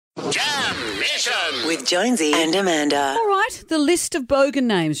Mission with Jonesy and Amanda. All right, the list of bogan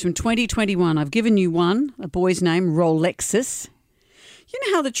names from 2021. I've given you one, a boy's name, Rolexus. You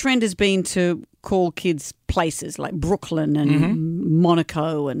know how the trend has been to call kids places like Brooklyn and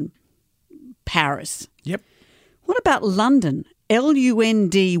Monaco and Paris. Yep. What about London?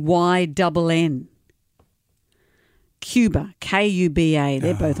 Lundynn. Cuba, Kuba.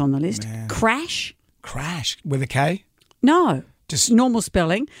 They're both on the list. Man. Crash? Crash with a K? No. Just normal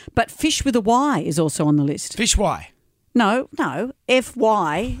spelling. But fish with a Y is also on the list. Fish Y. No.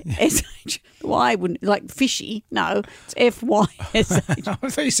 F-Y-S-H. Y wouldn't, like fishy. No, it's F-Y-S-H. I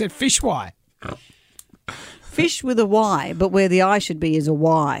thought you said Fish Y. Fish with a Y, but where the I should be is a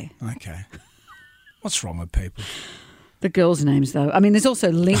Y. Okay. What's wrong with people? The girls' names, though. I mean, there's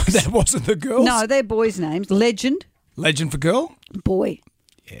also Lynx. That wasn't the girls? No, they're boys' names. Legend. Legend for girl? Boy.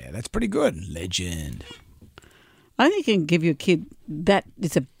 Yeah, that's pretty good. Legend. I think you can give your kid that.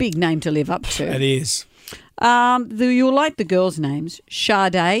 It's a big name to live up to. It is. You'll like the girls' names.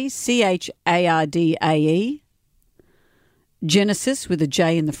 Sade, Chardae. Genesis with a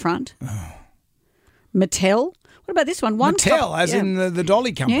J in the front. Oh. Mattel. What about this one? Mattel, in the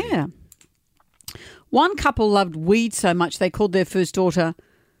dolly company. Yeah. One couple loved weed so much they called their first daughter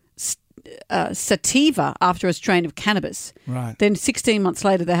Sativa after a strain of cannabis. Right. Then 16 months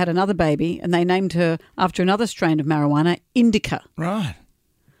later they had another baby and they named her after another strain of marijuana, Indica. Right.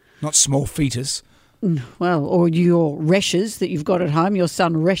 Not small fetus. Well, or your Reshes that you've got at home, your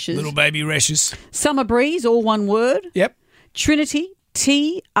son Reshes. Little baby Reshes. Summer Breeze, all one word. Yep. Trinity,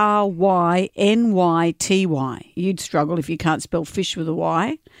 Trynyty. You'd struggle if you can't spell fish with a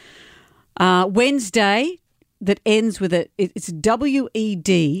Y. Wednesday, that ends with it's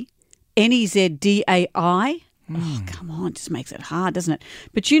Wednesday. Oh, come on, just makes it hard, doesn't it?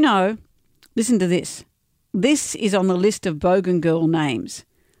 But you know, listen to this. This is on the list of bogan girl names.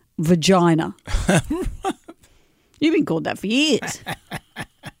 Vagina. You've been called that for years.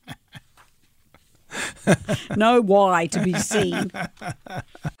 No Y to be seen.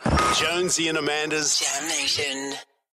 Jonesy and Amanda's Damnation.